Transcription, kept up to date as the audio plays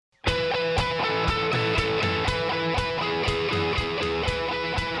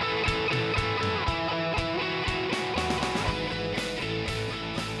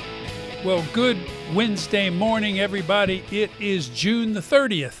Well, good Wednesday morning, everybody. It is June the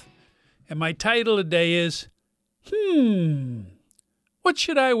 30th, and my title today is, what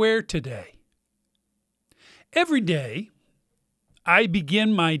should I wear today? Every day, I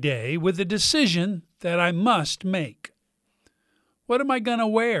begin my day with a decision that I must make. What am I going to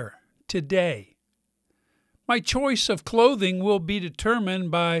wear today? My choice of clothing will be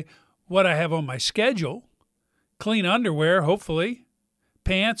determined by what I have on my schedule. Clean underwear, hopefully.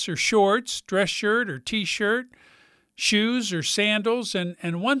 Pants or shorts, dress shirt or t-shirt, shoes or sandals.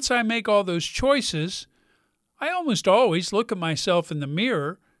 And once I make all those choices, I almost always look at myself in the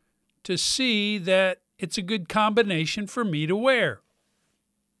mirror to see that it's a good combination for me to wear.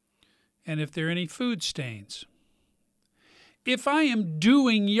 And if there are any food stains. If I am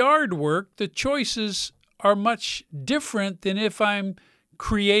doing yard work, the choices are much different than if I'm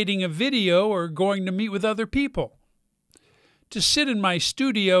creating a video or going to meet with other people. To sit in my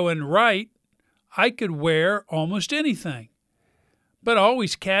studio and write, I could wear almost anything, but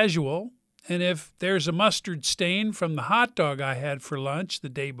always casual. And if there's a mustard stain from the hot dog I had for lunch the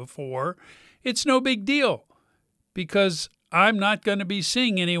day before, it's no big deal because I'm not going to be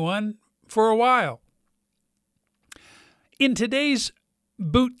seeing anyone for a while. In today's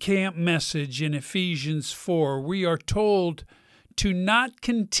boot camp message in Ephesians 4, we are told to not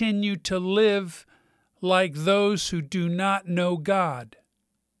continue to live like those who do not know God.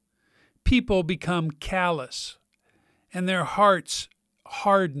 People become callous and their hearts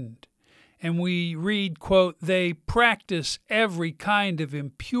hardened. And we read, quote, they practice every kind of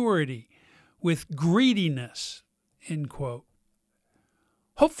impurity with greediness, end quote.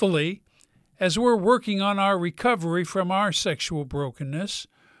 Hopefully, as we're working on our recovery from our sexual brokenness,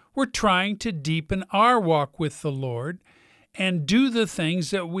 we're trying to deepen our walk with the Lord and do the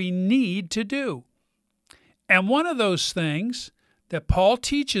things that we need to do. And one of those things that Paul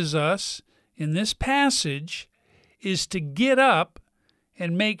teaches us in this passage is to get up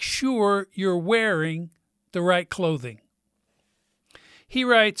and make sure you're wearing the right clothing. He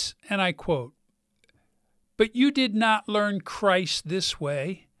writes, and I quote, "But you did not learn Christ this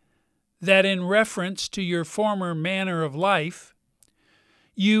way, that in reference to your former manner of life,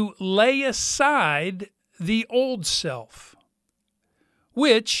 you lay aside the old self,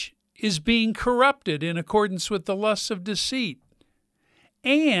 which is being corrupted in accordance with the lusts of deceit,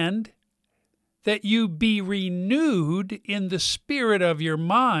 and that you be renewed in the spirit of your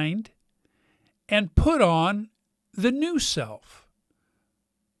mind and put on the new self.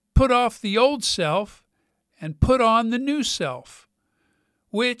 Put off the old self and put on the new self,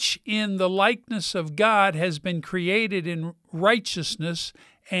 which in the likeness of God has been created in righteousness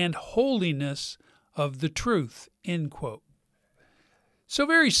and holiness of the truth," end quote. So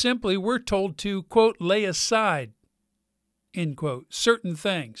very simply, we're told to, quote, lay aside, end quote, certain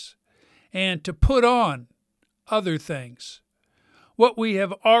things, and to put on other things. What we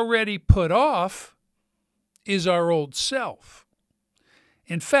have already put off is our old self.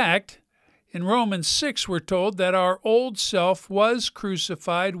 In fact, in Romans 6, we're told that our old self was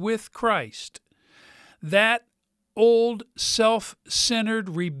crucified with Christ. That old self-centered,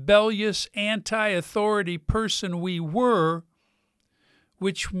 rebellious, anti-authority person we were,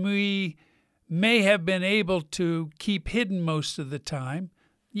 which we may have been able to keep hidden most of the time.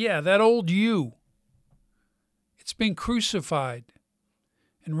 Yeah, that old you. It's been crucified.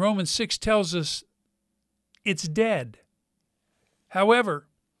 And Romans 6 tells us it's dead. However,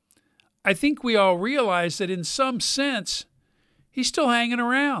 I think we all realize that in some sense, he's still hanging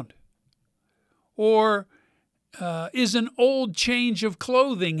around. Or is an old change of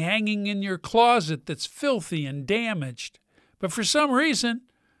clothing hanging in your closet that's filthy and damaged. But for some reason,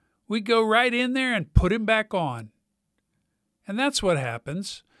 we go right in there and put him back on. And that's what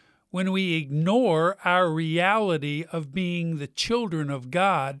happens when we ignore our reality of being the children of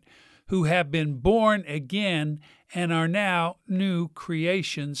God who have been born again and are now new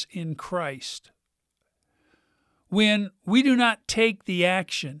creations in Christ. When we do not take the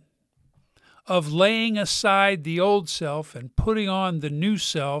action of laying aside the old self and putting on the new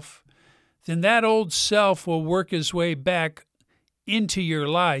self, then that old self will work his way back into your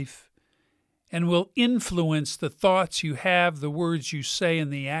life and will influence the thoughts you have, the words you say,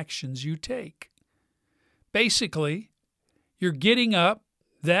 and the actions you take. Basically, you're getting up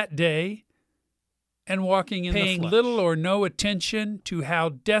that day and walking in the flesh, paying little or no attention to how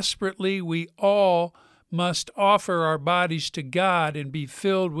desperately we all must offer our bodies to God and be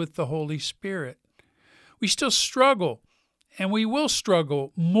filled with the Holy Spirit. We still struggle, and we will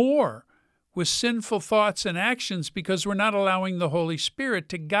struggle more with sinful thoughts and actions because we're not allowing the Holy Spirit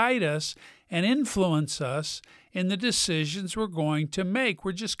to guide us and influence us in the decisions we're going to make.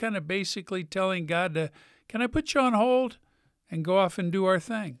 We're just kind of basically telling God to, can I put you on hold and go off and do our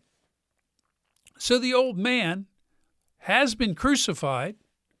thing? So the old man has been crucified.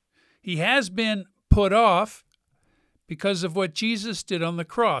 He has been put off because of what Jesus did on the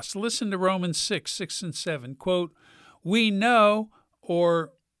cross. Listen to Romans 6 and 7. Quote, we know,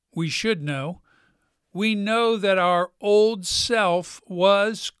 or we should know, we know that our old self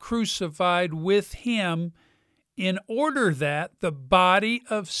was crucified with him in order that the body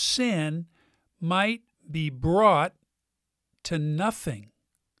of sin might be brought to nothing,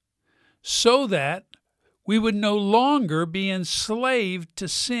 so that we would no longer be enslaved to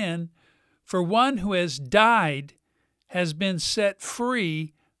sin, for one who has died has been set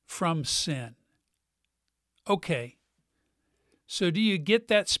free from sin. Okay, so do you get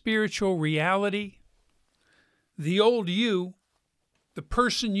that spiritual reality? The old you, the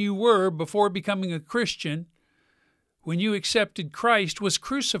person you were before becoming a Christian, when you accepted Christ, was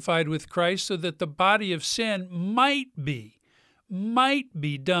crucified with Christ so that the body of sin might be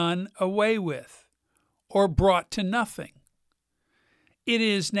done away with or brought to nothing. It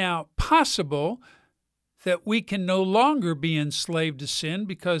is now possible that we can no longer be enslaved to sin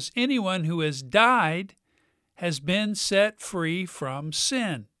because anyone who has died has been set free from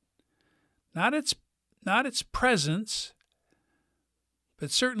sin. Not its presence,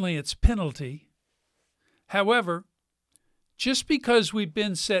 but certainly its penalty. However, just because we've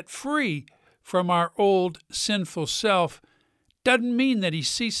been set free from our old sinful self doesn't mean that he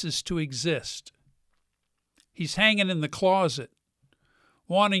ceases to exist. He's hanging in the closet,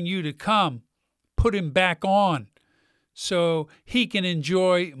 wanting you to come, put him back on, so he can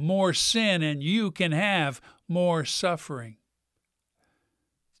enjoy more sin and you can have more suffering.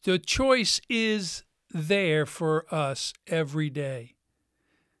 The choice is there for us every day,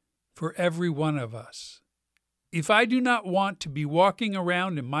 for every one of us. If I do not want to be walking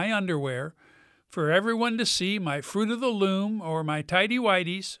around in my underwear for everyone to see my Fruit of the Loom or my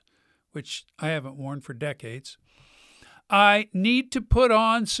tighty-whities, which I haven't worn for decades, I need to put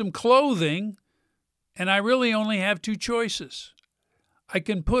on some clothing, and I really only have two choices. I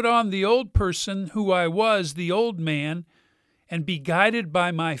can put on the old person who I was, the old man, and be guided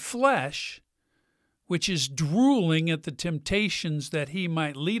by my flesh, which is drooling at the temptations that he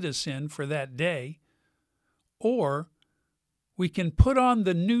might lead us in for that day, or we can put on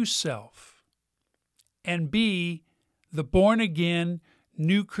the new self and be the born-again,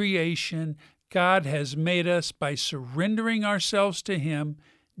 new creation God has made us by surrendering ourselves to him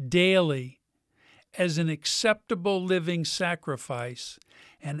daily as an acceptable living sacrifice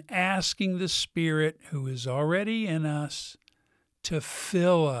and asking the Spirit who is already in us to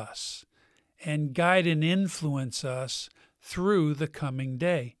fill us and guide and influence us through the coming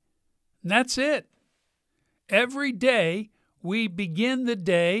day. And that's it. Every day we begin the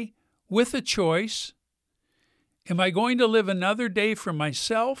day with a choice. Am I going to live another day for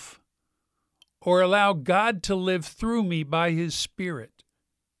myself or allow God to live through me by his Spirit?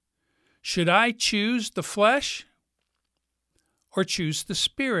 Should I choose the flesh or choose the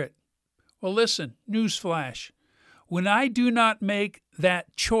Spirit? Well, listen, newsflash. When I do not make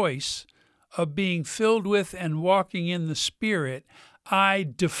that choice of being filled with and walking in the Spirit, I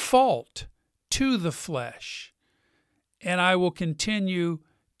default to the flesh, and I will continue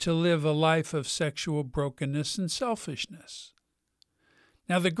to live a life of sexual brokenness and selfishness.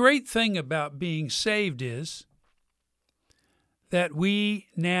 Now, the great thing about being saved is that we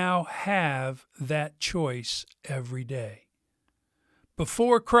now have that choice every day.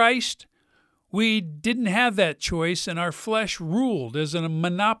 Before Christ, we didn't have that choice, and our flesh ruled as a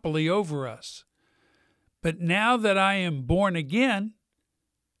monopoly over us. But now that I am born again,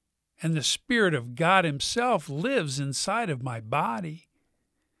 and the Spirit of God himself lives inside of my body,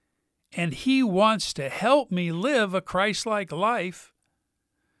 and he wants to help me live a Christ-like life,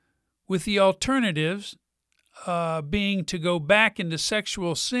 with the alternatives being to go back into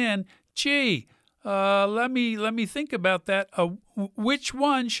sexual sin. Let me think about that. Which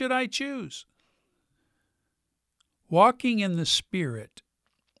one should I choose? Walking in the Spirit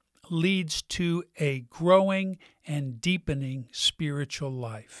leads to a growing and deepening spiritual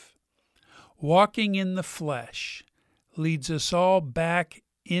life. Walking in the flesh leads us all back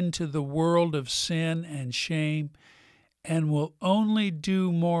into the world of sin and shame, and will only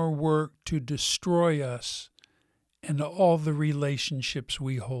do more work to destroy us and all the relationships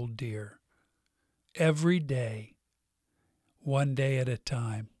we hold dear. Every day, one day at a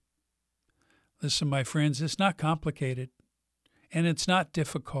time. Listen, my friends, it's not complicated, and it's not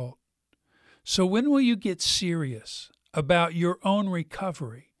difficult. So when will you get serious about your own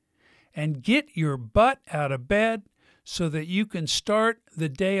recovery and get your butt out of bed so that you can start the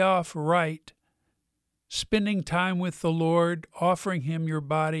day off right, spending time with the Lord, offering Him your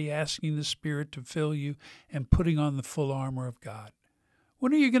body, asking the Spirit to fill you, and putting on the full armor of God.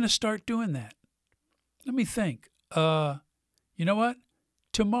 When are you going to start doing that? Let me think. You know what?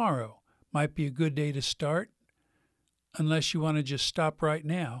 Tomorrow might be a good day to start, unless you want to just stop right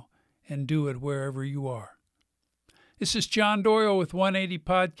now and do it wherever you are. This is John Doyle with 180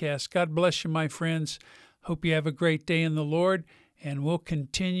 Podcast. God bless you, my friends. Hope you have a great day in the Lord, and we'll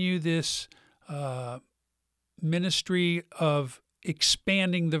continue this ministry of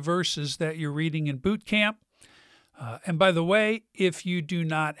expanding the verses that you're reading in boot camp. And by the way, if you do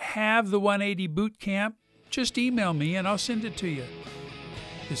not have the 180 boot camp, just email me and I'll send it to you.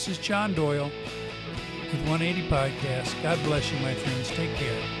 This is John Doyle with 180 Podcast. God bless you, my friends. Take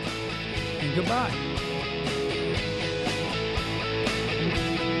care. And goodbye.